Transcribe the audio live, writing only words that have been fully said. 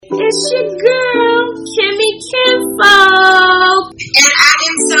It's your girl, Kimi Kinfolk. And I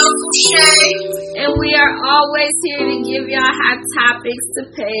am Soulful Shay. And we are always here to give y'all hot topics to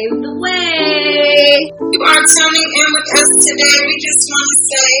pave the way. You are tuning in with us today. We just want to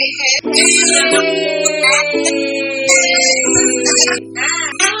say hey.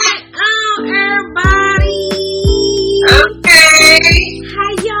 Everybody. Okay. How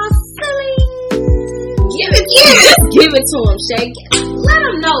y'all feeling? Give it to him, Shay. Let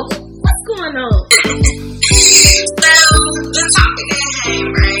him know what's going on. So, the topic at hand,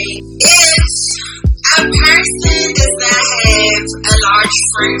 right? If a person does not have a large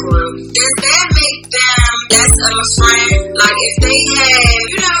friend group, does that make them less of a friend? Like, if they have,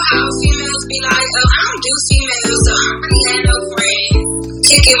 you know how females be like, oh, I don't do females, so I don't really have no friends.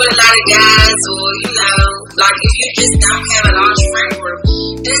 Kick it with a lot of guys, or, you know, like, if you just don't have a large friend group,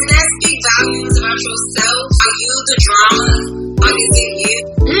 does that speak volumes about yourself? Are you the drama? Or is it you?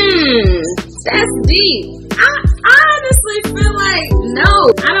 That's deep. I honestly feel like,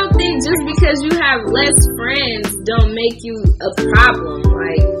 no. I don't think just because you have less friends don't make you a problem.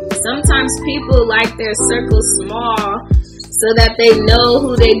 Like, sometimes people like their circle small so that they know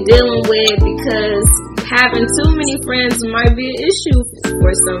who they're dealing with, because having too many friends might be an issue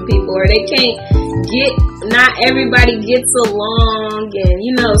for some people, or they can't not everybody gets along, and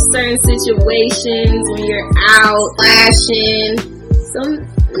you know, certain situations when you're out flashing, so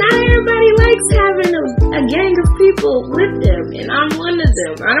not everybody likes having a gang of people with them, and I'm one of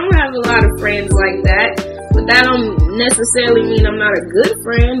them. I don't have a lot of friends like that, but that don't necessarily mean I'm not a good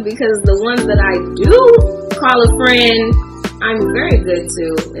friend, because the ones that I do call a friend, I'm very good to,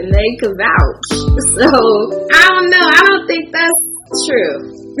 and they can vouch. So, I don't know. I don't think that's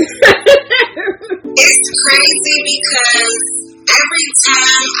true. It's crazy because every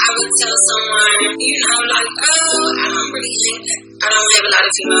time I would tell someone, you know, like, oh, I don't have a lot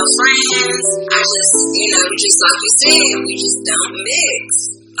of female friends. I just, you know, just like you said, we just don't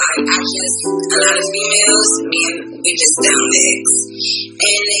mix. Like, a lot of females, we just don't mix.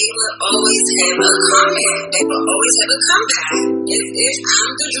 And they would always have a comment. They would always have a comeback. If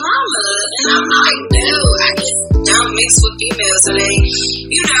I'm the drama. And I'm like, no, I just don't mix with females. So they,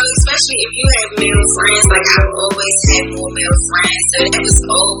 you know, especially if you have male friends, like I've always had more male friends. So that was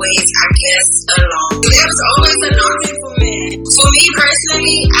always, I guess, that was always a norm for me. For me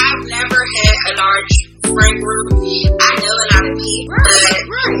personally, I've never had a large friend group. I know a lot of people, but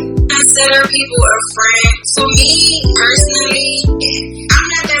consider people a friend. For me personally, I'm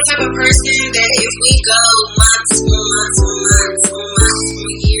not that type of person that if we go months,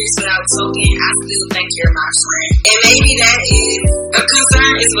 years without talking, I still think you're my friend. And maybe that is a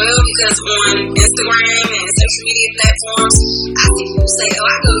concern as well, because on Instagram and social media platforms, I see people say, oh,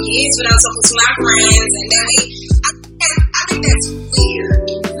 I go years without talking to my friends, and then I think that's weird.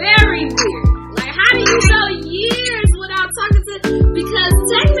 Very weird. Like, how do you go years without talking to? Because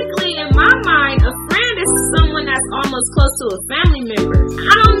technically, in my mind, a friend is someone that's almost close to a family member.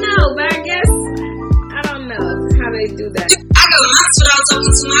 I don't know, but I don't know how they do that. I go months without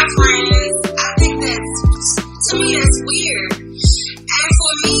talking to my friends. I think to me, that's weird. And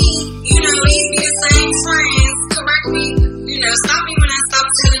for me, you know, these be the same friends. Correct me, you know, stop me when I stop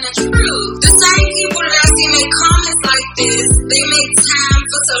telling the truth. The same people that I see make comments like this, they make time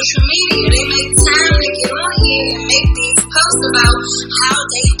for social media. They make time to get on here and make these posts about how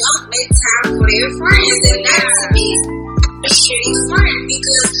they don't make time for their friends. And that to me is a shitty friend,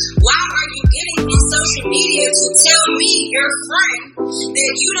 because why are you getting on social media to tell me, your friend,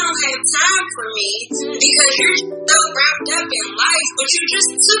 that you don't have time for me because you're so wrapped up in life, but you just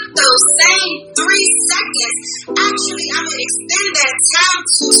took those same 3 seconds. Actually, I'm going to extend that time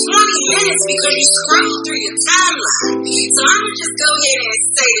to 20 minutes because you scrolled through your timeline. So I'm going to just go ahead and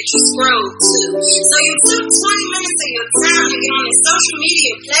say that you scrolled too. So you took 20 minutes of your time to get on a social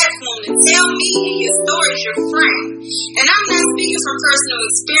media platform to tell me in your stories your friend. And I'm not speaking from personal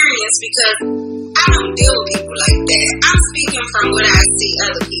experience, because I don't deal with people like that. I'm speaking from what I see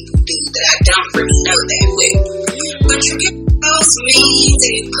other people do that I don't really know that well. But you can post memes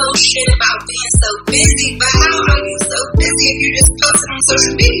and you post shit about being so busy, but how are you so busy if you just post it on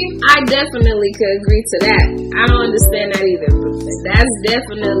social media? I definitely could agree to that. I don't understand that either. That's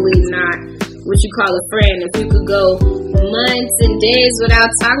definitely not what you call a friend. If you could go months and days without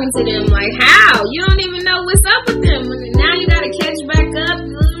talking to them, like how? You don't even know what's up with them. Now you gotta catch back up.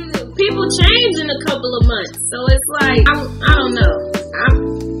 People change in a couple of months. So it's like, I don't know.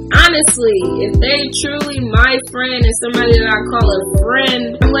 Honestly, if they truly my friend and somebody that I call a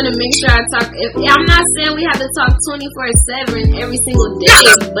friend, I'm going to make sure I talk. I'm not saying we have to talk 24/7 every single day,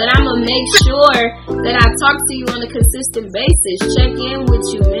 but I'm going to make sure that I talk to you on a consistent basis. Check in with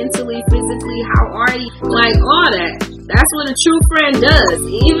you mentally. that's what a true friend does.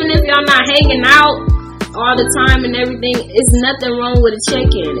 Even if y'all not hanging out all the time and everything, it's nothing wrong with a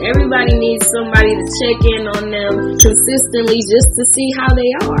check-in. Everybody needs somebody to check in on them consistently just to see how they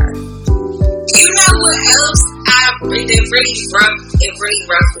are. You know what else? It really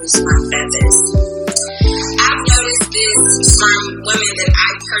ruffles my feathers. I've noticed this from women that I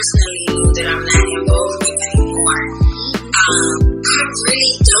personally knew that I'm not involved with anymore. I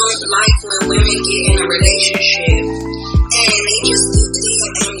really don't like when women get in a relationship and they just literally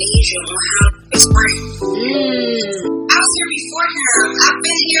have amnesia on how to explain. I was here before him. I've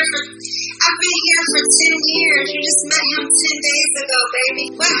been here for 10 years. You just met him 10 days ago, baby.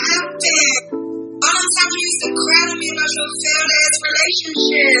 What happened? All the time you used to cry to me about your failed ass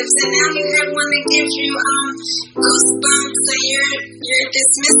relationships, and now you have one that gives you goosebumps, and you're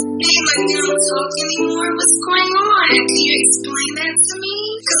dismissing me like you don't talk anymore. What's going on? Can you explain that to me?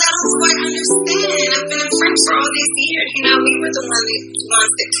 Because I don't quite understand. I've been a friend for all these years. You know, we were the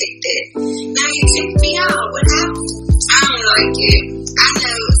ones that kicked it. Now you kicked me out. What happened? I don't like it. I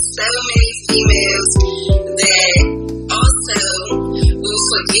know so many females that also will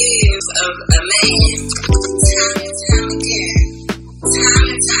forgive of a man time and time again. Time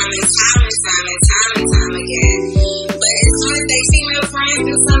and time again. But as soon as they female friends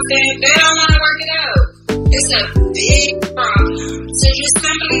do something, they don't want to work it out. It's a big problem. So just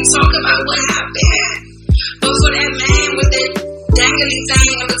simply talk about what happened. But for that man with that dangly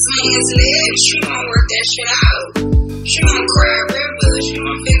thing in between his legs, she won't work that shit out. She won't cry river. She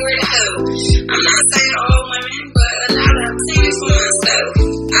won't figure it out. I'm not saying all women, but a lot of them seen it for myself.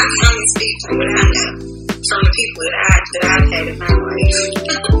 I can only speak from what I know from the people that I've had in my life.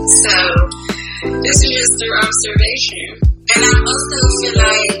 So this is just through observation. And I also feel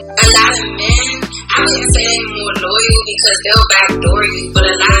like a lot of men, I wouldn't say they're more loyal because they'll backdoor you, but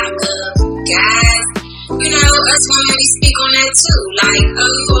a lot of guys, you know, us women, we speak on that too. Like,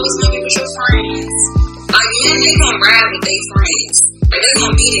 oh, you always want to be with your friends. Like, men, they gonna ride with their friends. Like, they're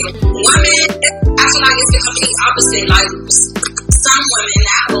gonna be there. Women, I feel like it's the complete opposite. Like, some women,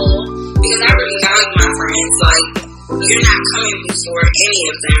 not all, because I really value my friends. Like, you're not coming before any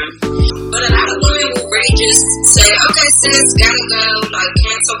of them. But a lot of women will really just say, okay, sis, gotta go. Like,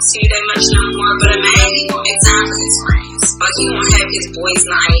 can't talk to you that much no more. But a man, he won't make time for his friends. Like, he won't have his boys'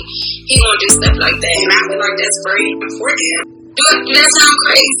 night. He won't do stuff like that. And I feel like that's very important. Do that sound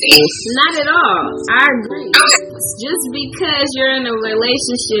crazy? Not at all. I agree. Okay. Just because you're in a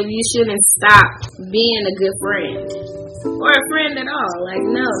relationship, you shouldn't stop being a good friend. Or a friend at all. Like,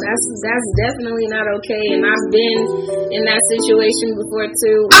 no, that's definitely not okay. And I've been in that situation before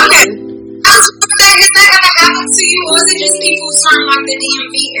too. Okay. I was gonna say, is that gonna happen to you, or is it just people from like the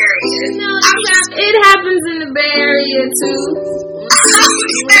DMV area? No, it happens in the Bay Area too.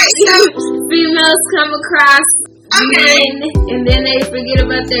 Females come across men, and then they forget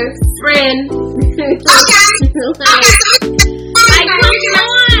about their friend. Like, come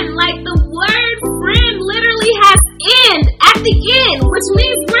on. Like, the word friend literally has end at the end, which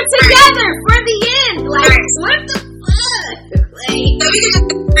means we're together for the end. Like, what the fuck? Like, so we can just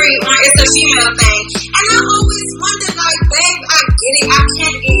agree on it's a female thing. And I always wonder, like, babe, I get it. I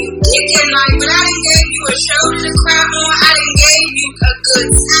can't give you dick at night, but I done gave you a shoulder to cry on. I done gave you a good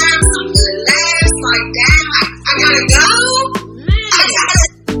time, some good laughs. Like, damn, I gotta go.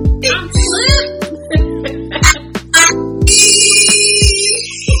 man, I'm flipped.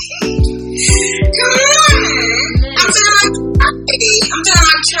 Come on. I'm feeling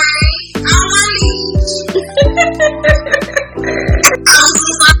like Trey. I don't want to leave. I don't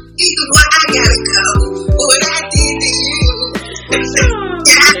want to leave what I gotta go. What I did to you.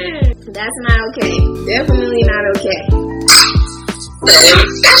 That's not okay. Definitely not okay.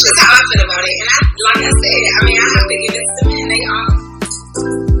 That's just how I feel about it. And like I said, I mean, I have to give it to men. They are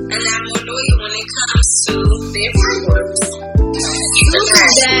a lot more loyal when it comes to their friend groups.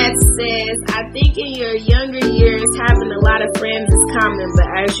 Dad says, I think in your younger years, having a lot of friends is common, but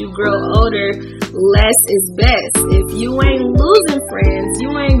as you grow older, less is best. If you ain't losing friends, you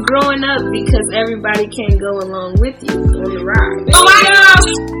ain't growing up because everybody can't go along with you on the ride. But why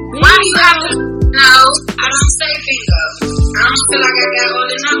do you have to? No, I don't say bingo. I don't feel like I got all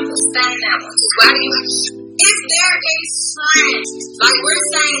the numbers saying that one. Why do you? Is there a friend? Like, we're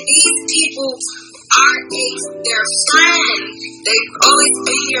saying these people are their friend. They've always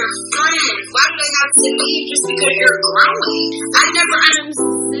been your friend. Why do they have to leave just because you're growing? I never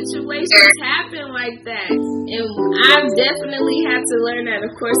understood. Situations happen like that, and I've definitely had to learn that,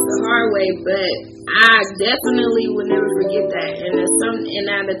 of course, the hard way, but I definitely will never forget that. And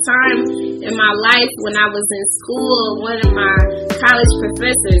at a time in my life when I was in school, one of my college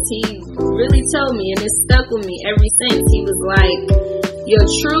professors, he really told me, and it stuck with me ever since. He was like, your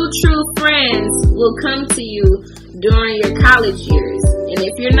true friends will come to you during your college years. And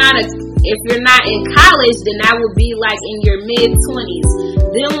if you're not in college, then that will be like in your mid-20s.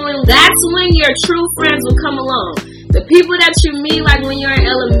 That's when your true friends will come along. The people that you meet, like when you're in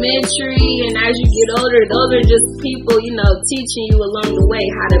elementary and as you get older, those are just people, teaching you along the way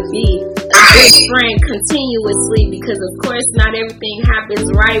how to be a good friend continuously, because of course not everything happens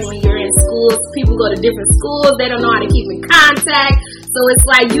right when you're in school. People go to different schools, they don't know how to keep in contact. So it's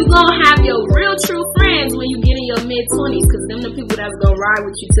like you gonna have your real true friends when you get in your mid-20s, because them the people that's gonna ride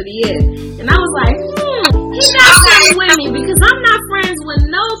with you to the end. And I was like, he's not friends with me, because I'm not friends with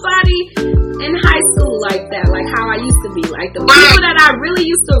nobody in high school like that, like how I used to be. Like the people that I really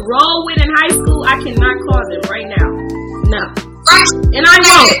used to roll with in high school, I cannot call them right now. No. And I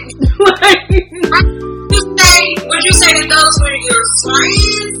won't. Would you say that those were your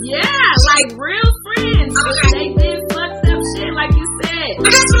friends? Yeah, like real friends. Okay. They did fucked up shit, like you said.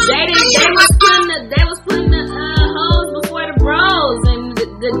 They was putting the hoes before the bros and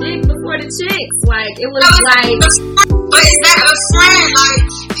the dick before the chicks. Like it was like. But is that a friend? Like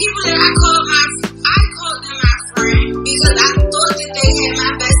people that I called them my friend because I thought that they had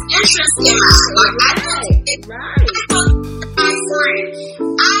my best interest in mind. Like I thought my friend.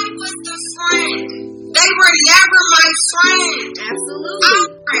 I was the friend. They were never my friend. Absolutely. My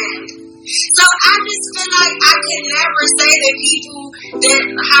friend. So I just feel like I can never say that people that,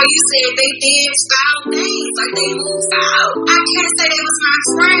 how you said, they did foul things, like they moved foul. I can't say they was my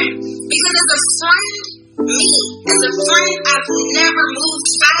friend because as a friend, as a friend, I've never moved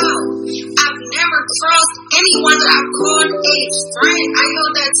foul. I've never crossed anyone that I've called a friend. I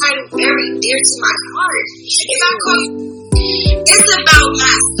hold that title very dear to my heart. If I call it's about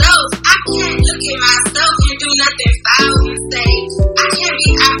myself. I can't look at myself and do nothing foul and say,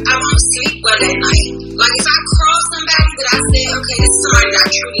 I won't sleep well at night. Like if I cross somebody that I say, okay, this is somebody that I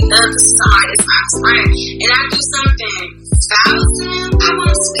truly love, this is somebody that's my friend, and I do something foul to them, I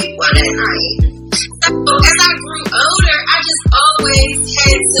won't sleep well at night. So as I grew older, I just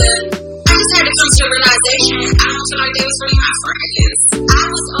had to come to a realization, I don't feel like they was really my friends. I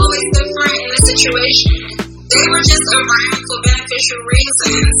was always the friend in the situation. They were just around for beneficial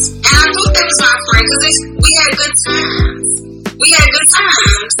reasons. And I thought they was my friend because we had good times.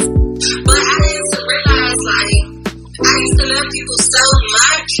 But I didn't realize, like, I used to love people so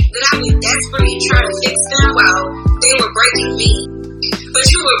much that I would desperately try to fix them while they were breaking me. But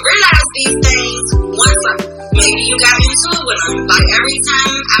you would realize these things once, like, maybe you got into it with them. Like, every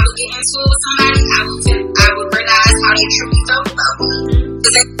time I would get into it with somebody, I would realize how they truly felt about me.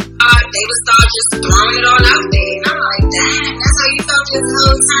 Because they would start just throwing it all out there. And I'm like, damn, that's how you felt this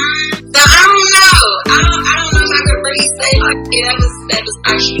whole time? So I don't know. I don't know if I could really say, like, yeah, that was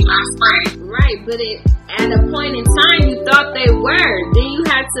actually my friend. Right, but at a point in time, you thought they were. Then you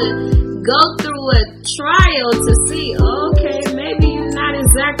had to go through a trial to see, okay, maybe you're not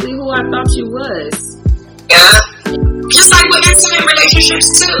exactly who I thought you was. Yeah. Just like with intimate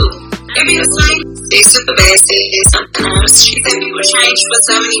relationships, too. It be the same. They super bad said something else. She said people change for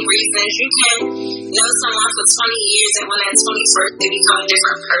so many reasons. You can know someone for 20 years and when at 21st they become a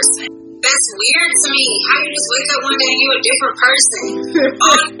different person. That's weird to me. How you just wake up one day and you're a different person.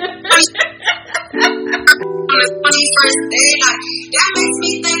 On the 21st day, like, that makes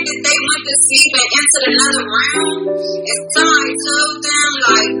me think that they went to sleep and entered another room and somebody told them,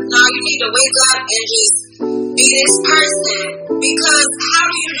 like, no, you need to wake up and just be this person. Because how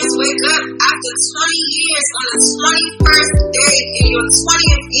do you just wake up after 20 years on the 21st day in your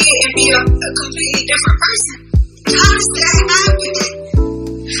 20th year and be a completely different person? How does that happen?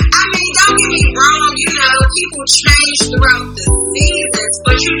 I mean, don't get me wrong, people change throughout the seasons,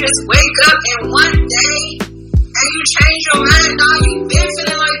 but you just wake up in one day and you change your mind, dog. You've been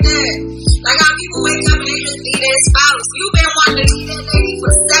feeling like that. Like how people wake up and they just be their spouse. You've been wanting to be that lady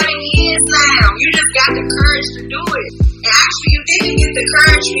for 7 years now. You just got the courage to do it. And actually, you didn't get the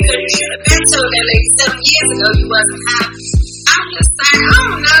courage because you should have been told that lady 7 years ago you wasn't happy. I'm just saying, I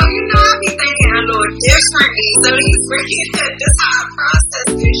don't know. I be thinking a little differently. So these really, this how I process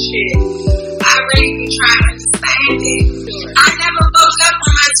this shit. I really be trying to understand it. I never woke up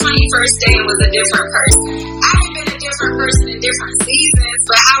on my 21st day and was a different person. I have been a different person in different seasons,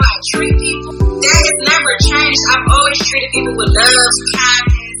 but how I treat people, that has never changed. I've always treated people with love,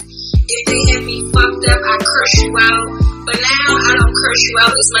 kindness. If they have me fucked up, I curse you out. But now I don't curse you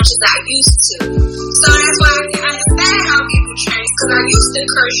out as much as I used to. So that's why I can understand how people change, because I used to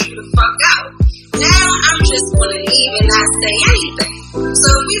curse you the fuck out. Now I'm just gonna leave and not say anything. So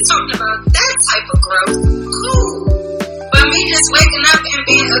if you're talking about that type of growth, cool. But me, just waking up and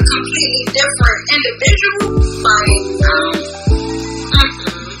being a completely different individual, like,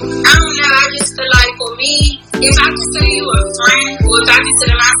 I don't know, I just feel like for me, if I consider you a friend, or if I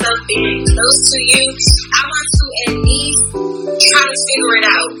consider myself being close to you, I want to at least try to figure it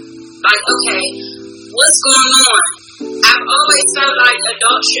out. Like, okay, what's going on? I've always felt like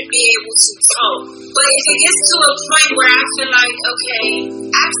adults should be able to talk. But if it gets to a point where I feel like, okay,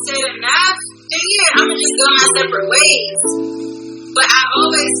 I've said enough, then yeah, I'm going to just go my separate ways. But I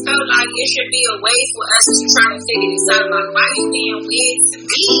always felt like it should be a way for us to try to figure this out. Like, why you being weird to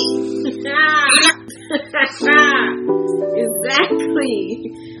me? Exactly.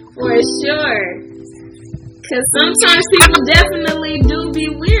 For sure. Because sometimes people definitely do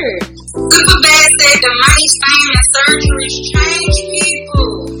be weird. Superbad said the money, fame, and surgeries change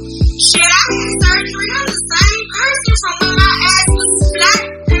people. Shit, I had surgery. I'm the same person from when my ass was flat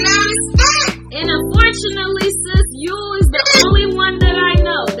and I was fat. And unfortunately, sis, you is the only one that I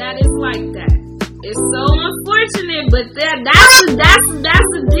know that is like that. It's so unfortunate, but that's a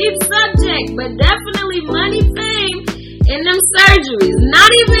deep subject. But definitely money, fame, and them surgeries. Not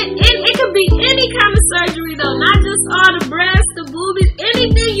even, it could be any kind of surgery though, not just all the breasts, the boobies,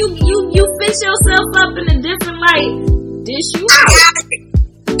 anything you fix yourself up in a different light. Dish you out.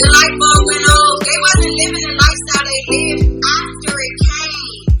 The light bulb went off. They wasn't living the lifestyle they lived after it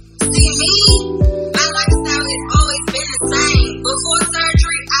came. See me, my lifestyle has always been the same. Before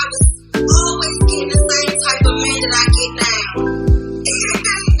surgery, I was always getting the same type of men that I get now. It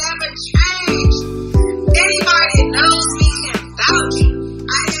never changed. Anybody that knows me can vouch.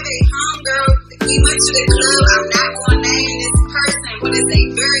 I have a homegirl. We went to the club. I'm not going to name this person, but it's a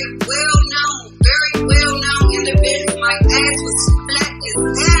very well-known individual. My ass was flat as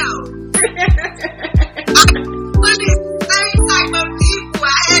hell. But the same type of people.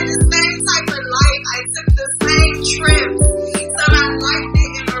 I had the same type of life. I took the same trips. So my life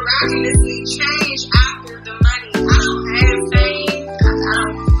didn't miraculously change after the money. I don't have fame.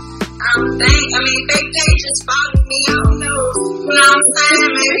 I don't think. I mean, fake pages follow me. I don't know. You know what I'm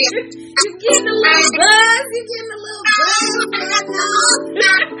saying? Maybe You getting a little buzz. You getting a little buzz.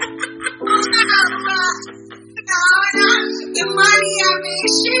 The money, I mean,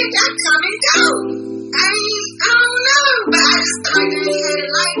 shit, that come and go. I mean, I don't know, but I just thought they had a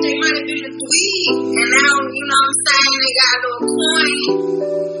life. They might have been a weed, and now, you know what I'm saying, they got a little coin,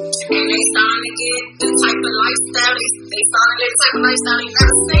 and they starting to get the type of lifestyle, they starting to get the type of lifestyle they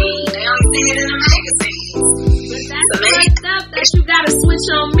never seen. They only seen it in the magazine. But that's messed up that you gotta switch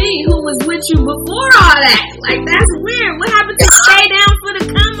on me, who was with you before all that. Like, that's weird. What happened to stay down for the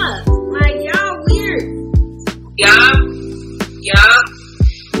come up? Like, y'all weird. Yup.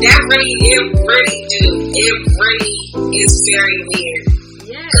 That really, it really do. It really is very weird.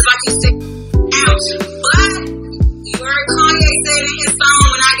 Yeah. Because like you said, but you heard Kanye say in his song,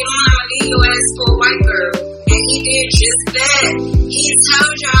 when I get on, I'ma leave your ass for a white girl. And he did just that. He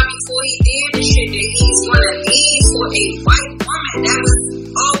told y'all before he did the shit that he's gonna leave for a white woman. That was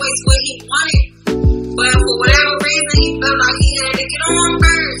always what he wanted. But for whatever reason, he felt like he had to get on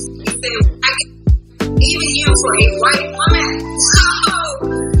first. He said, I can even you for a white woman. So,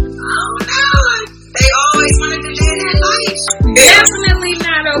 I don't know. They always wanted to live that life. Definitely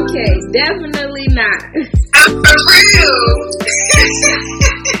not okay. Definitely not. For real.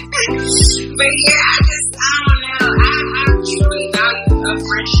 But yeah, I don't know. I truly value a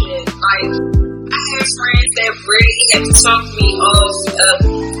friendship. Like, I have friends that really have to talk me off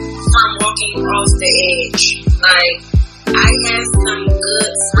from walking off the edge. Like, I have some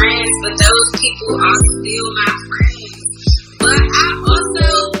good friends, but those people are still my friends. But I also,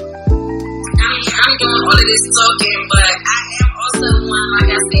 I'm doing all of this talking, but I am also one, like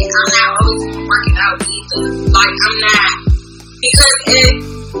I said, I'm not always going to work it out either. Like, I'm not. Because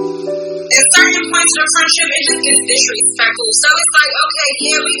at certain points of friendship, it just gets disrespectful. So it's like, okay,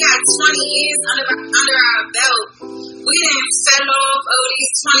 yeah, we got 20 years under our belt. We didn't fell off over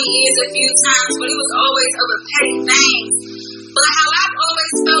these 20 years a few times, but it was always over petty things. But how I've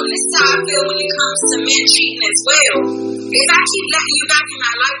always felt, and this is how I feel when it comes to men cheating as well. If I keep letting you back in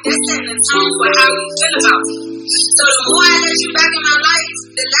my life, that's setting the tone for how you feel about me. So the more I let you back in my life,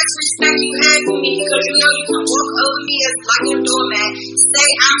 the less respect you have for me, because you know you can walk over me as like a doormat, say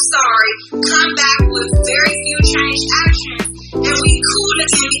I'm sorry, come back with very few changed actions, and we cool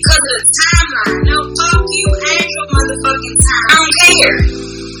again because of the timeline. No, fuck you and your motherfucking time. I don't care.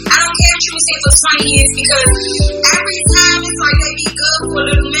 I don't care if you was here for 20 years, because every time it's like they be good for a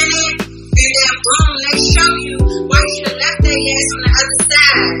little minute, and then boom, they show you why you should have left their ass on the other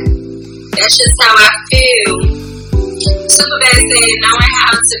side. That's just how I feel. Superbad said, knowing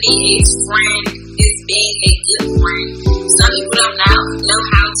how to be a friend is being a good friend. Some some people don't know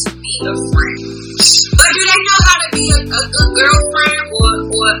how to be a friend. But do they know how to be a good girlfriend or a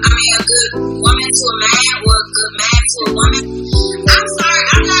good woman to a man or a good man to a woman? I'm sorry,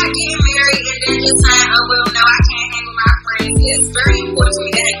 I'm not getting married and then just saying, oh, well, no, I can't hang with my friends. It's very important for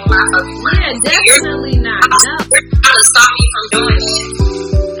me to hang with my fucking friends. Yeah, definitely not. No. You're trying to stop me from doing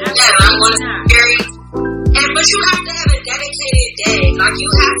that. No, I want to be married. But you have to have a dedicated day. Like, you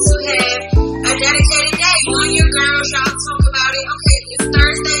have to have a dedicated day. You and your girls, y'all talk about it. Okay, it's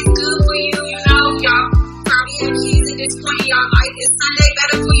Thursday, good for you. You know, y'all probably have kids at this point. Y'all like, is Sunday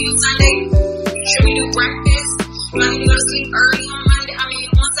better for you? Sunday, should we do breakfast? You might need to go to sleep early on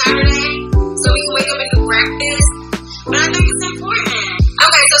Saturday, so we can wake up and do breakfast. But I think it's important.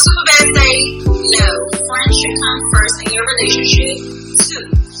 Okay, so Superbad say, no, friends should come first in your relationship. 2,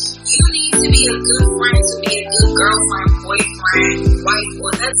 you need to be a good friend to be a good girlfriend, boyfriend, wife,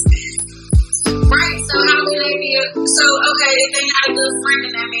 or husband. Right? So how can they be okay, if they're not a good friend,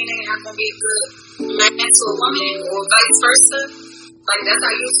 then that means they're not going to be a good man to a woman, or vice versa. Like, that's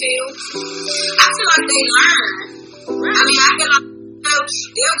how you feel? I feel like they learn. Right. I mean, I feel like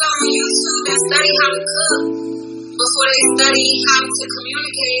they'll go on YouTube and study how to cook before they study how to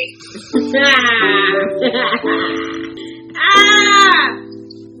communicate.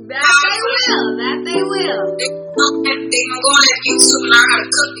 That they will. They're gonna go on that YouTube and learn how to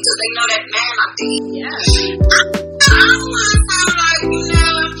cook because they know that man like that. Yeah. I don't want to sound like,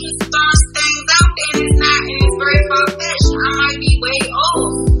 I'm just throwing things out there and it's very far-fetched. I might be way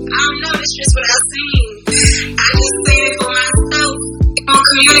off. I don't know, it's just what I've seen. I just say it for myself. They don't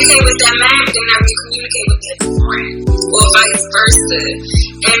communicate with that man, but they never communicate with that friend, or vice versa.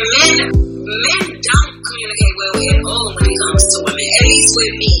 And men don't communicate well at all when it comes to women, at least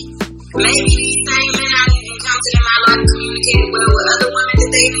with me. Maybe these same men I encountered in my life communicated well with other women that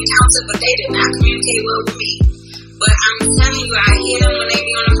they've encountered, but they did not communicate well with me. But I'm telling you, I hear them when they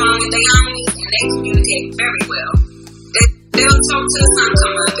be on the phone with their homies, and they communicate very well. They'll talk to the sun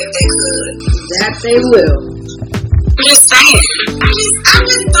come up if they could. That they will. I'm just saying. I'm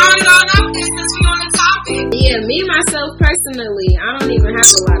just throwing it all out there since we're on the topic. Yeah, me, myself, personally, I don't even have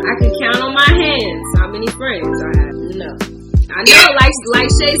a lot. I can count on my hands how many friends I have. No. I know, like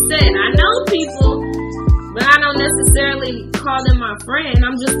Shay said, I know people, but I don't necessarily call them my friend.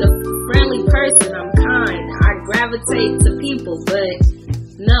 I'm just a friendly person. I'm kind. I gravitate to people, but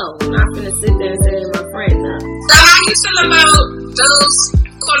no, I'm not gonna sit there and say they're my friend. No. So how you feel about those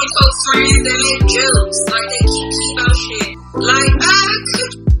quote-unquote friends that make jokes? Like, they keep about shit. Like,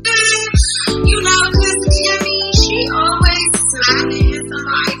 cause Kimmy, she always smiling in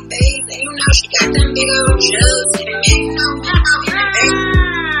somebody's face, and she got them big old jokes, and men,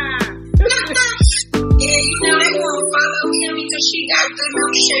 yeah, they won't follow Kimmy because she got the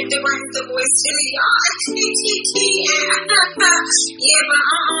little shit that brings the voice to the yard. Yeah, but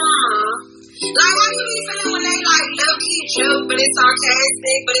like, how you be feeling when they like low-key joke, but it's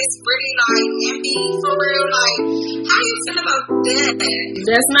sarcastic, but it's pretty like envy for real? Like, how you feel about that?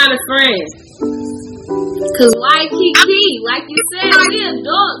 That's not a friend. Cause like you said, we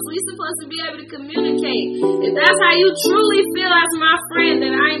adults, we supposed to be able to communicate. If that's how you truly feel as my friend,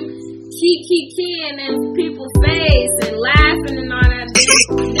 that I'm kicking in people's face and laughing and all that,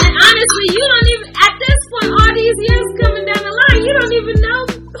 then honestly, you don't even, at this point, all these years coming down the line, you don't even know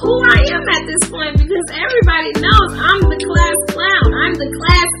who I am at this point, because everybody knows I'm the class clown. I'm the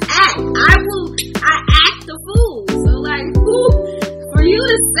class act. I act the fool. So like, for you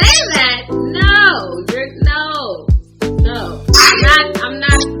to say that, I'm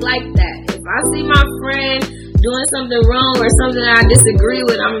not like that. If I see my friend doing something wrong or something that I disagree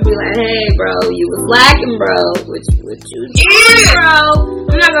with, I'm gonna be like, hey bro, you was lacking, bro. What you doing, bro?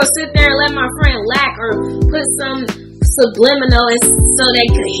 I'm not gonna sit there and let my friend lack or put some subliminal so they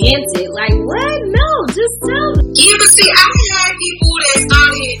could hint it. Like, what? No, just tell them. Yeah, but see, I had people that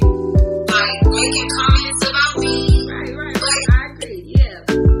started like making comments about me. Right. Like, I agree. Yeah,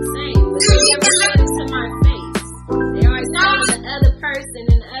 same. But they never said it to my face. They always tell the other person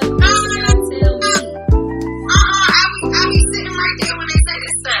and the other person not tell me. I be sitting right there when they say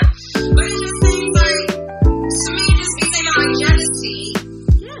this stuff. But it just seems like, to me, it just be thinking like jealousy.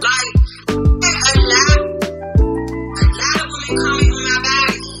 Yeah. Like, a lot of women comment on my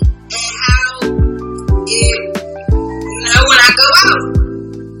body and how when I go out,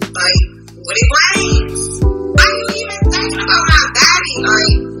 like, when it rains, why you even thinking about my body?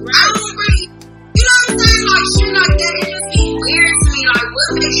 Like, I don't really, you know what I'm saying? Like, shit like that, it just be weird to me. Like, what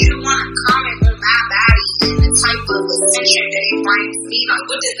makes you want to comment on my body and the type of attention that it brings me? Like,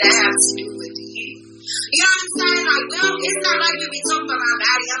 what does that have to do with you? You know what I'm saying? Like, well, it's not like we be talking about my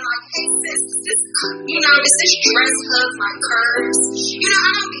body. I'm like, hey, sis, does this dress hug my curves? I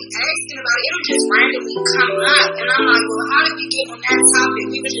don't be asking about it. It'll just randomly come up. And I'm like, well, how did we get on that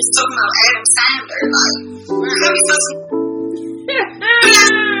topic? We were just talking about Adam Sandler. Like, how we talking?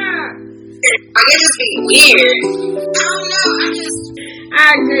 Like, it just be weird. I don't know.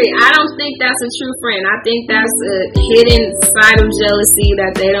 I agree. I don't think that's a true friend. I think that's a hidden side of jealousy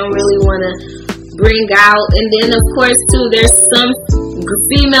that they don't really want to bring out. And then, of course, too, there's some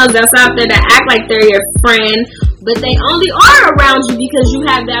females that's out there that act like they're your friend, but they only are around you because you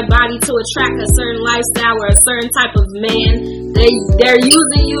have that body to attract a certain lifestyle or a certain type of man. They're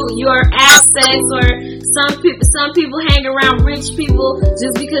using your assets, or some people hang around rich people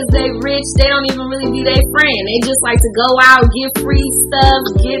just because they rich. They don't even really be their friend. They just like to go out, get free stuff,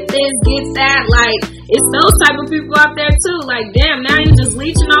 get this, get that. Like, it's those type of people out there too. Like, damn, now you just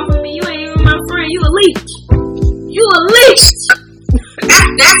leeching off of me. You ain't even my friend. You a leech. You a leech.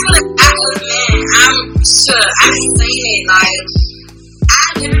 That's what man. I'm sure. I ain't saying it. Like, I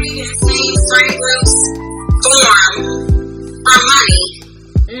literally been seeing friend groups form for money.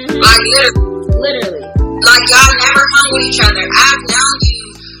 Mm-hmm. Like, literally. Like, y'all never hung with each other. I've known you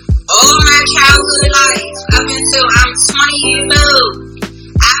all my childhood life up until I'm 20 years old.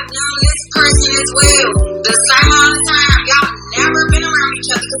 I've known this person as well the same amount of time. Y'all never been around each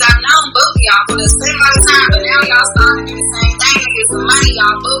other because I've known both of y'all for the same amount of time. But now y'all starting to do the same thing. They get some money.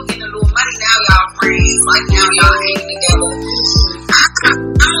 Y'all both getting a little money. Now y'all friends. Like, now y'all hanging together.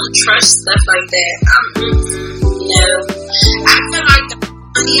 I don't trust stuff like that. No. I feel like the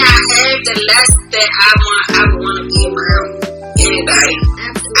money I have, the less that I would want to be around anybody.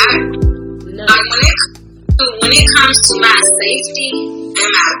 Like, when it comes to my safety and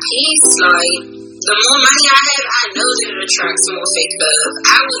my peace, like, the more money I have, I know that it attracts more fake love.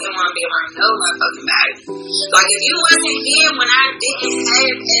 I wouldn't want to be around no motherfucking body. Like, if you wasn't here when I didn't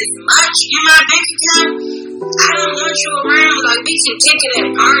have as much in my bank account, I don't want you around. Like, we can kick it at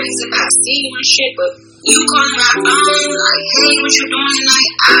parties if I see you and shit, but you calling my phone, like, hey, what you doing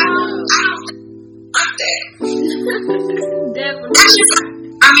tonight? I don't want that. Definitely.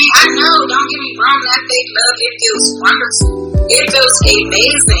 I know, don't get me wrong, that fake love, it feels wonderful. It feels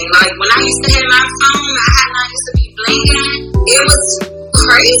amazing. Like, when I used to have my phone, I used to be blinking. It was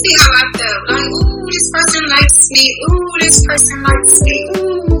crazy how I felt. Like, ooh, this person likes me. Ooh, this person likes me.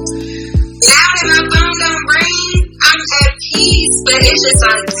 Ooh. Now that my phone don't ring, I'm at peace. But it's just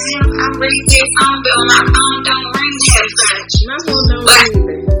like, damn, I really pay phone bill. My phone don't ring that much. My phone don't ring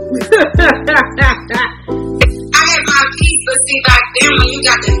either. I have my peace, but see, back then when you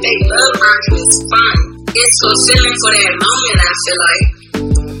got the fake love around you, it's fun. It's fulfilling for that moment, I feel like.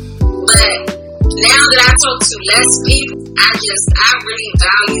 But now that I talk to less people, I really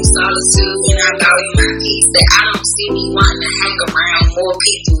value solitude and I value my peace. That I don't see me wanting to hang around more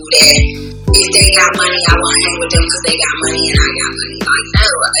people that if they got money, I want to hang with them because they got money and I got money. Like, no,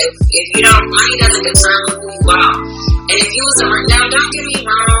 if you don't, money doesn't determine who you are. And if you was around, now don't get me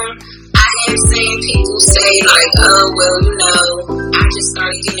wrong, I have seen people say like, oh, well, I just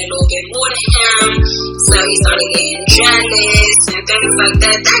started getting a little bit more than him, so he started getting jealous and things like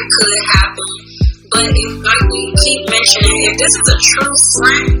that. That could happen. But if, like we keep mentioning, if this is a true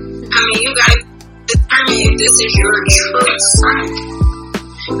friend, you gotta determine if this is your true friend.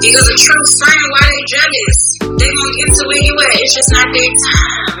 Because a true friend, why they jealous? They gonna get to where you at. It's just not their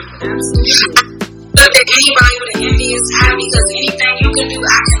time. Absolutely. Look at anybody with an envious eye because anything you can do,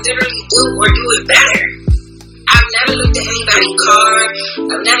 I can literally do or do it better. I've never looked at anybody's car.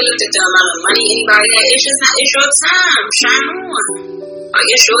 I've never looked at the amount of money anybody has. It's just not, it's your time. Shine on. Like,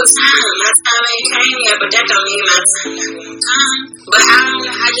 it's your time. My time ain't came yet, but that don't mean my time not gonna come. But I don't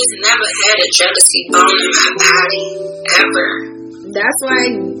know, I just never had a jealousy bone in my body. Ever. That's why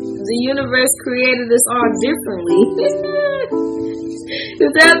the universe created us all differently.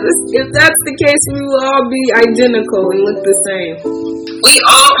 If that's the case, we will all be identical and look the same. We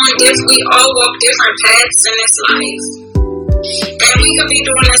all walk different paths in this life. And we could be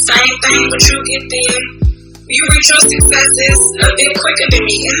doing the same thing, but you get there. You reach your successes a bit quicker than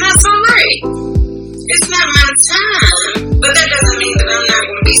me, and that's alright. It's not my time. But that doesn't mean that I'm not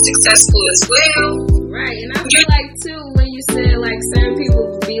going to be successful as well. Right, and I feel like too, when you said like certain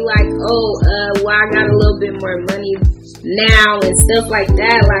people be like, well, I got a little bit more money now and stuff like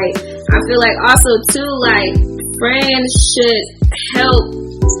that. Like, I feel like also too, like, friends should help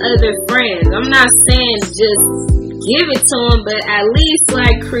other friends. I'm not saying just give it to them, but at least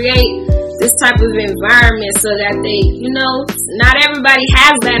like create this type of environment so that they, not everybody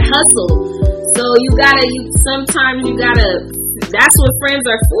has that hustle. So sometimes you gotta that's what friends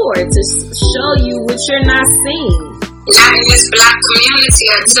are for, to show you what you're not seeing. Not in this black community,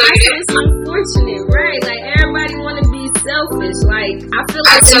 I tell you. It's unfortunate, right? Like, everybody want to be selfish. Like, I feel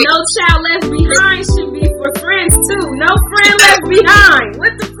like No Child Left Behind should be for friends too. No friend left behind.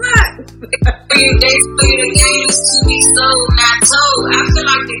 What the fuck? They say the game is to be sold, not told. I feel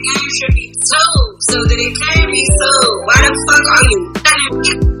like the game should be told so that it can be sold. Why the fuck are you selling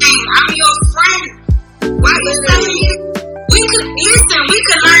me the game? I'm your friend. Why you selling me? We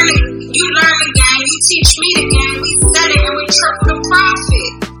could learn it. You learn the game, you teach me the game, we sell it and we triple the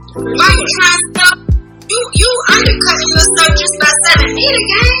profit. Why you trying to sell? You undercutting yourself just by selling me the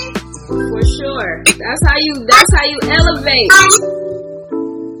game? For sure. That's how you elevate.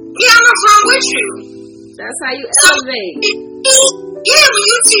 Yeah, I'm wrong with you. That's how you elevate. Yeah, when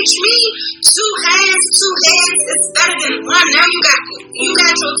you teach me two hands is better than one. Now you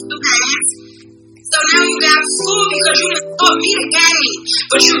got your two hands. So now you got four because you done taught me the game.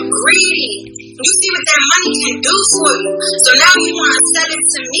 But you're greedy. You see what that money can do for you. So now you want to sell it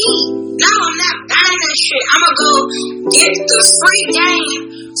to me. No, I'm not buying that shit. I'm going to go get the free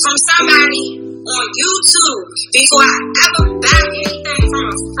game from somebody on YouTube before I ever buy anything from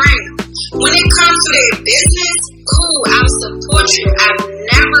a friend. When it comes to their business, cool, I'll support you. I've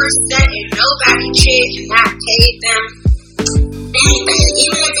never sat in nobody's chair and not paid them anything,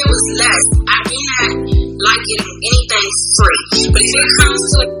 even if it was less. I do not like getting anything free. But if it comes to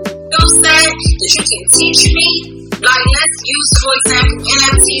skill set that you can teach me, like let's use, for example,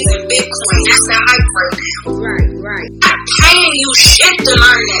 NFTs and Bitcoin. That's the hype right now. Right. I'm paying you shit to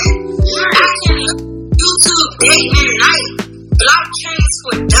learn that. Right. I can look YouTube day and night. Blockchains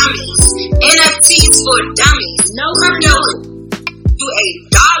for dummies. NFTs for dummies. No crypto. You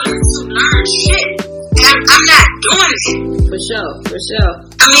 $1 to learn shit. And I'm not doing it. For sure.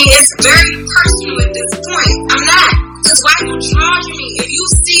 I mean, it's very personal at this point. I'm not. Because why you charging me? If you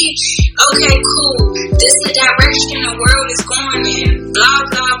see, okay, cool, this is the direction the world is going in, blah,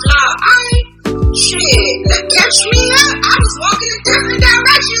 blah, blah. Alright, shit, catch me up. I was walking in different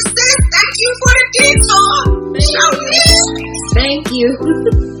directions, sis. Thank you for the detour. Show me. Thank you.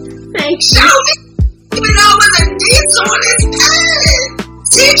 Show me. Even though it was a detour, this path.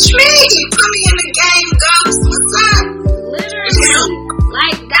 Teach me. Put me in the game, ghost. What's up? Literally.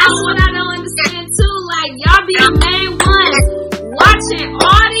 Like, that's what I don't understand too. Like, y'all be the main ones watching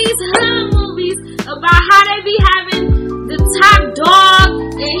all these hood movies about how they be having the top dog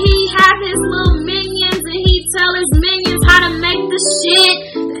and he have his little minions and he tell his minions how to make the shit,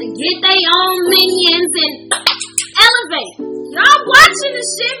 get their own minions and elevate. Y'all watching the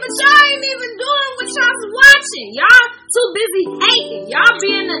shit, but y'all ain't even doing what y'all's watching. Y'all too busy hating. Y'all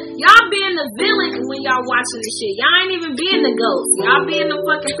being the villain when y'all watching the shit. Y'all ain't even being the ghost. Y'all being the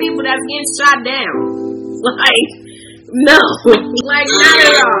fucking people that's getting shot down. Like, no. Like, not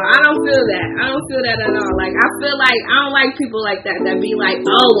at all. I don't feel that. I don't feel that at all. Like, I feel like, I don't like people like that be like,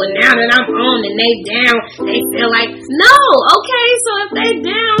 oh, well, now that I'm on and they down, they feel like, no, okay, so if they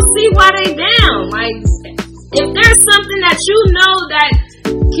down, see why they down. Like, if there's something that you know that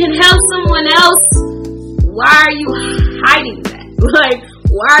can help someone else, why are you hiding that? Like,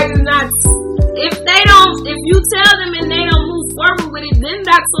 why are you not? If you tell them and they don't move forward with it, then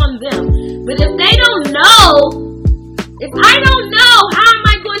that's on them. But if they don't know, if I don't know, how am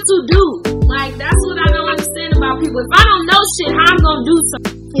I going to do? Like, that's what I don't understand about people. If I don't know shit, how I'm going to do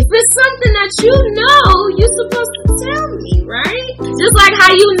something? If it's something that you know, you're supposed to tell me, right? Just like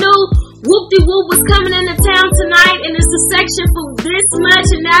how you knew Whoop-de-Whoop was coming into town tonight and it's a section for this much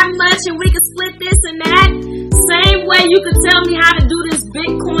and that much and we could split this and that. Same way you could tell me how to do this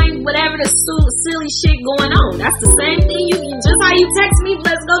Bitcoin, whatever the silly shit going on. That's the same thing. Just how you text me,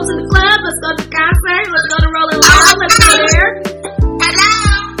 let's go to the club, let's go to the concert, let's go to Rolling Loud, let's go there.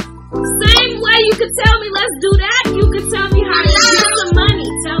 Same way you could tell me, let's do that. You could tell me how to get some money.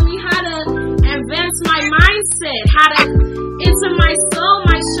 Tell me how to advance my mindset, how to enter my soul,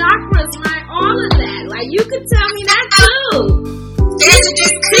 my chakras, all of that. Like, you could tell me that too.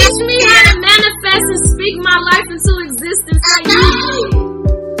 Teach me how to manifest and speak my life into existence like you do.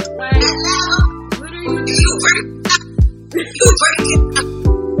 Like, what are you doing? You break it up.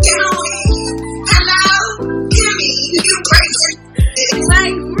 Hello, Kimmy. You break it.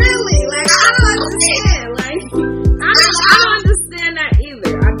 Like, really? Like, I don't understand. Like, I don't understand that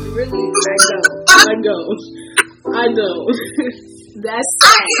either. I don't. That's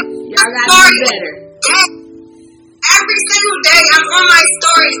sad. Y'all gotta do better. Every single day I'm on my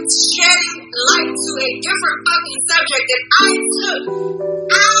story shedding light to a different fucking subject that I took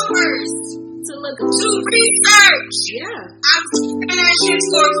hours to research. Yeah. I'm doing that shit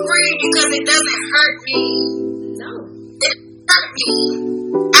for free because it doesn't hurt me. No. It hurt me.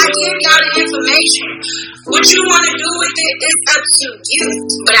 I give y'all the information. What you want to do with it is up to you.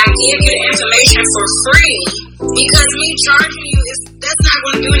 But I give you the information for free because me charging you that's not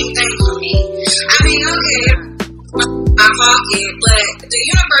going to do anything for me. I mean, okay, my pocket, but the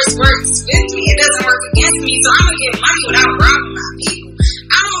universe works with me. It doesn't work against me, so I'm gonna get money without robbing my people.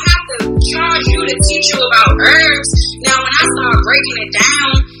 I don't have to charge you to teach you about herbs. Now, when I start breaking it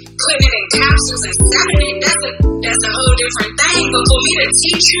down, putting it in capsules and selling it, that's a whole different thing. But for me to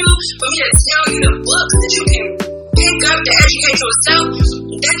teach you, for me to tell you the books that you can pick up to educate yourself,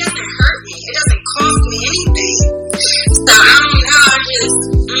 that doesn't hurt me. It doesn't cost me anything. So I don't know. I just,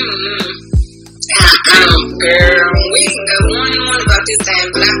 girl, we can go on and on about this thing,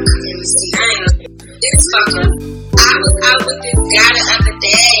 but I couldn't see. This fucker. I was out with this guy the other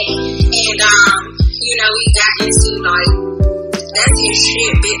day, and we got into like, that's his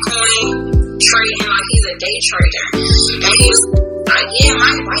shit, Bitcoin trading, like he's a day trader. And he was like, yeah,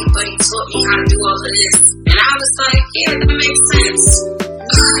 my white buddy taught me how to do all of this. And I was like, yeah, that makes sense.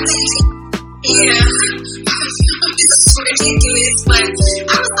 Yeah, this is ridiculous. But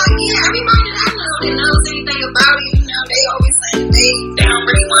I was like, yeah, everybody that I know that knows anything about it, they always say they don't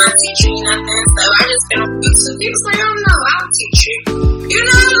really want to teach you nothing. So I just been on YouTube. He was like, I don't know, I'll teach you.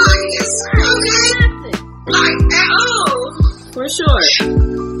 Like, it's okay. Like, at all. For sure.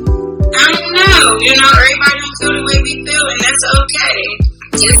 I don't know. Everybody don't feel the way we feel, and that's okay.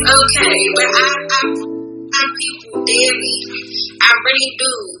 It's okay. But I people daily. I really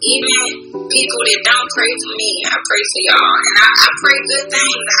do. Even people that don't pray for me, I pray for y'all. And I pray good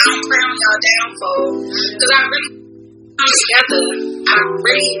things. I don't pray on y'all downfall. Because I really come together. I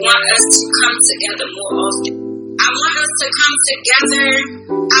really want us to come together more often. I want us to come together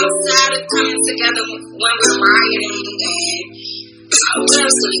outside of coming together when we're rioting and what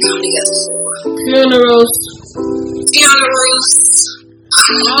else do we come together for? Funerals.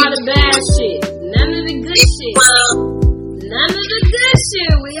 All the bad shit. None of the good shit. None of the good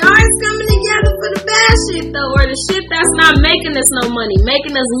shit. We always coming together for the bad shit though, or the shit that's not making us no money,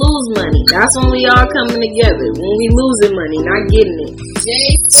 making us lose money. That's when we all coming together. When we losing money, not getting it.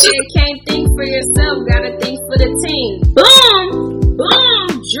 Jay said, can't think for yourself, gotta think for the team. Boom! Boom!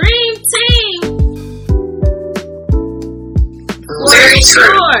 Dream team!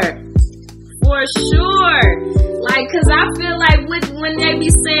 For sure. Like, cause I feel like when they be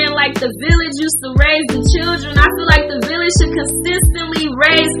saying like the village used to raise the children, I feel like the village should consistently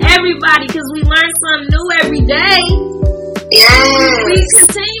raise everybody cause we learn something new every day. Yes. We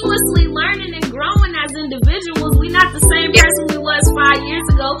continuously learning and growing as individuals. We not the same person we was 5 years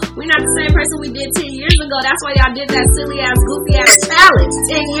ago. We not the same person we did 10 years ago. That's why y'all did that silly ass, goofy ass challenge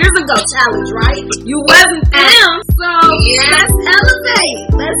 10 years ago challenge, right? You wasn't them. So let's elevate.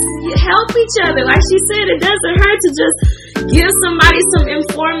 Let's help each other. Like she said, it doesn't hurt to just give somebody some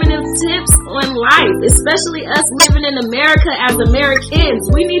informative tips on life, especially us living in America as Americans.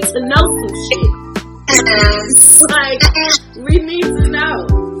 We need to know some shit. Like, we need to know.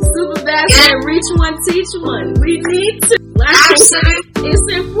 Super Bad said, reach one, teach one. We need to. Like, it's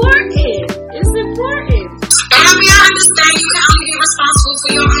important. It's important. And I mean, I understand you can only be responsible for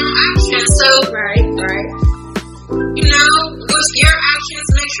your own actions. So, right. With your actions,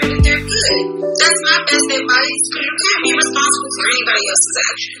 make sure that they're good. That's my best advice, because you can't be responsible for anybody else's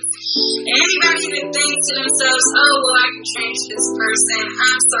actions. And anybody that thinks to themselves, oh, well, I can change this person.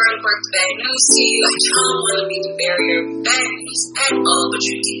 I'm sorry to break the bad news to you. I don't want to be the barrier of bad news at all, but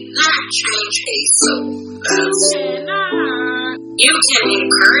you cannot change a soul. You can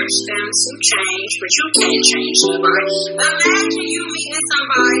encourage them to change, but you can't change nobody. Imagine you meeting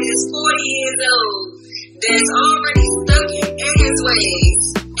somebody that's 40 years old that's already stuck in his ways,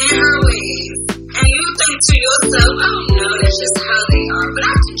 in her ways, and you think to yourself, oh no, that's just how they are, but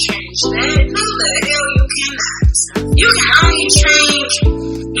I can change that. No, the hell you cannot. You can only change,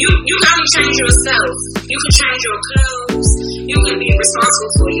 you can only change yourself. You can change your clothes. You can be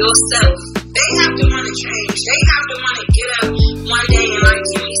responsible for yourself. They have to want to change. They have to want to get up one day and, like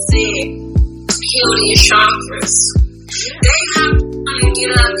Kimmy said, heal their chakras. They have to want to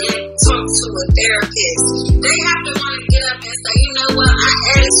get up and talk to a therapist. They have to want to get up and say, you know what, my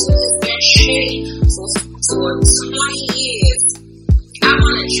attitude has been shitty for 20 years. I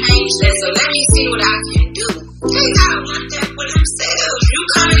want to change that, so let me see what I can do. They gotta want that for themselves. You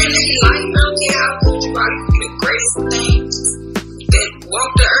coming in their life, I don't care how good you are, you be the greatest things that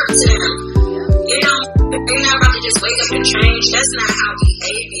walk the earth to them. They're not about to just wake up and change. That's not how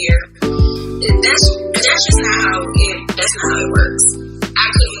behavior. That's just not how it works. I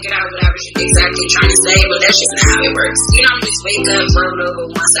couldn't get out what I was exactly trying to say, but that's just not how it works. You don't just wake up, roll over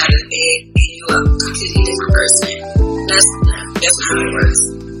one side of the bed, and you a completely different person. That's That's not how it works.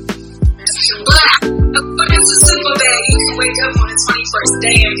 But according to Simple Bag, you can wake up on the 21st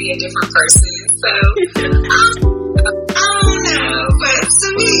day and be a different person. So, I don't know. But to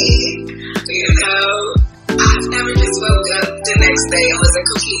me, you know, I've never just woke up the next day and was a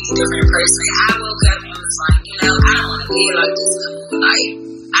completely different person. I woke up and was like, you know, I don't want to be like this no more. Like,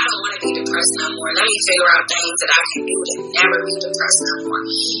 I don't want to be depressed no more. Let me figure out things that I can do to never be depressed no more.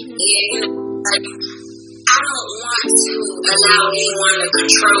 Yeah, you know, like, I don't want to allow anyone to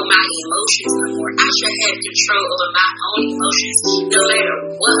control my emotions no more. I should have control over my own emotions. No matter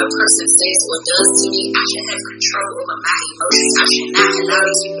what a person says or does to me, I should have control over my emotions. I should not allow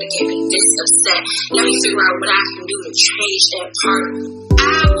these people to get me this upset. Let me figure out what I can do to change that part.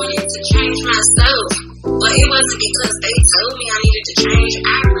 I wanted to change myself, but it wasn't because they told me I needed to change.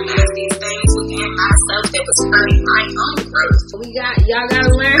 I realized these things within myself that was hurting my own growth. Y'all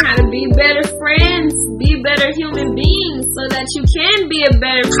gotta learn how to be better friends, be better human beings, so that you can be a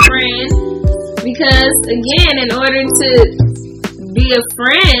better friend. Because again, in order to be a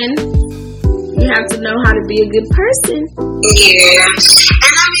friend, you have to know how to be a good person. Yeah,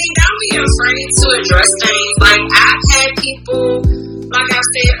 and I mean, don't be afraid to address things. Like, I've had people, like I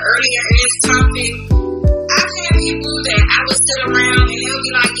said earlier in this topic, I've had people that I would sit around and they'll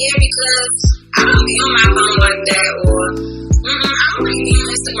be like, yeah, because I don't be on my phone like that, or I don't really be on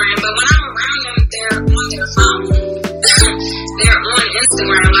Instagram, but when I'm around them, they're on their phone. They're on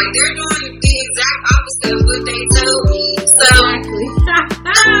Instagram. Like, they're doing the exact opposite of what they told me. So, exactly.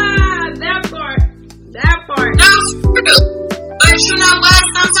 That part. No, but you know what?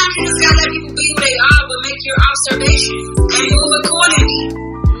 Sometimes you just gotta let people be who they are, but make your observations and move accordingly.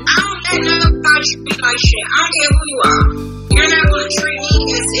 I don't let nobody treat me like shit. I don't care who you are. You're not gonna treat me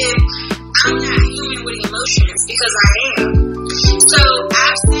as if I'm not human with emotions, because I am. So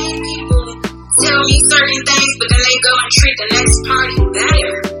I've seen people tell me certain things, but then they go and treat the next party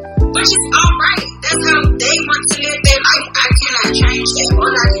better, which is alright. That's how they want to live their life. I cannot change that.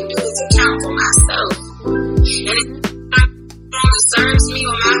 All I can do is account for myself. And if it serves me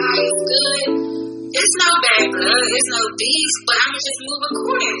or my highest good, it's no bad blood, it's no beef, but I'm gonna just move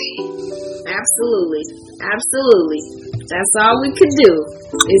accordingly. Absolutely. That's all we could do,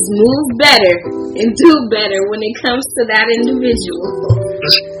 is move better and do better when it comes to that individual.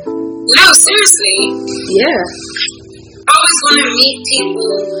 No, seriously. Yeah. I always want to meet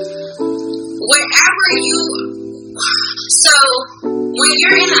people wherever you. So when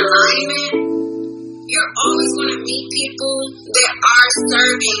you're in alignment, you're always going to meet people that are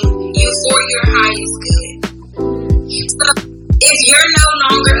serving you for your highest good. So if you're no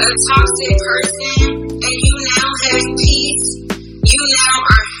longer a toxic person and you now have peace, you now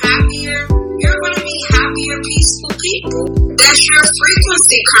are happier, you're going to be happier, peaceful people. That's your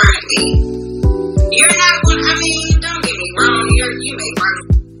frequency currently. You're not going to, I mean, don't get me wrong, you may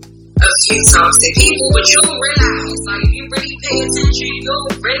run a few toxic people, but you'll realize, like, if you really pay attention,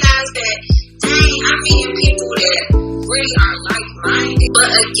 you'll realize that, dang, I'm meeting people that really are like-minded. But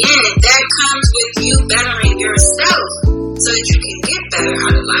again, that comes with you bettering yourself so that you can get better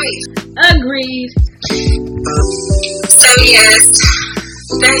out of life. Agreed. So yes,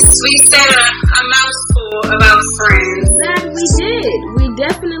 we said a mouthful about friends. That we did. We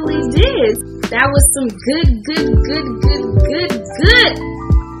definitely did. That was some good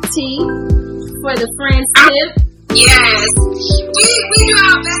tea for the friends tip. Yes. We do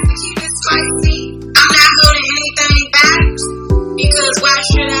our best to keep it spicy. I'm not holding anything back, because why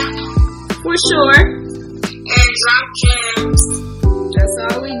should I? For sure. And drop gems. That's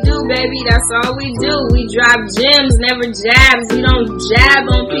all we do, baby. That's all we do. We drop gems, never jabs. We don't jab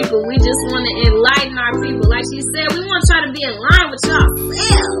on people. We just want to enlighten our people. Like she said, we want to try to be in line with yourselves.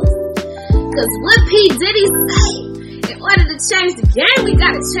 Because what P. Diddy say? In order to change the game, we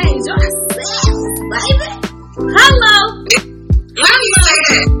got to change ourselves, baby. Hello. Why do you say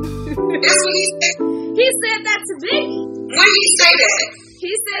that? That's what he said. He said that to Biggie. When did he say that?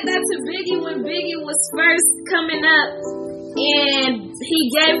 He said that to Biggie when Biggie was first coming up, and he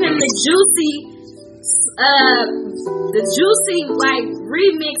gave him the juicy like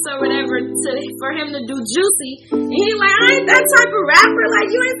remix or whatever for him to do Juicy. And he like, I ain't that type of rapper. Like,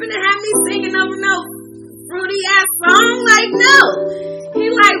 you ain't finna have me singing over no fruity ass song. Like, no. He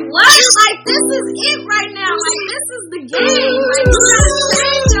like, what? Like, this is it right now. Like, this is the game. Like, you gotta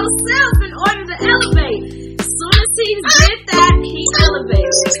change yourself in order to elevate. As soon as he did that, he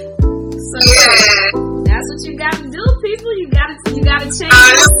elevated. So that's what you gotta do, people. You gotta change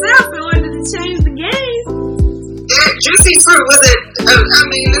yourself in order to change the game. That Juicy Fruit was the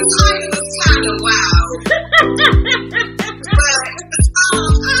title was kind of wild.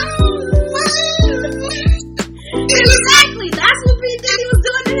 But exactly. That's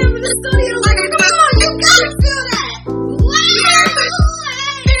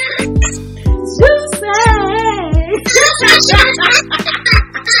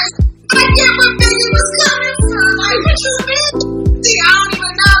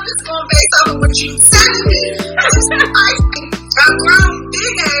you telling me? A grown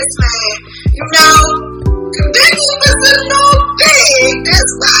big ass man, you know. Biggie was a little big.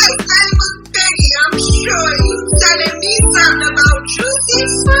 That's why his name was Biggie. I'm sure you telling me something about Juicy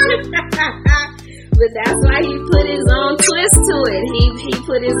Fruit. But that's why he put his own twist to it. He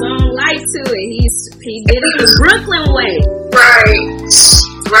put his own life to it. He did it the Brooklyn way. Right.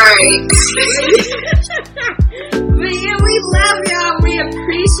 But yeah, we love y'all. We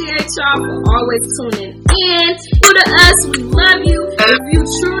appreciate y'all for always tuning in. True to us, we love you. If you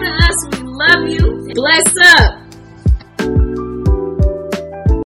true to us, we love you. Bless up.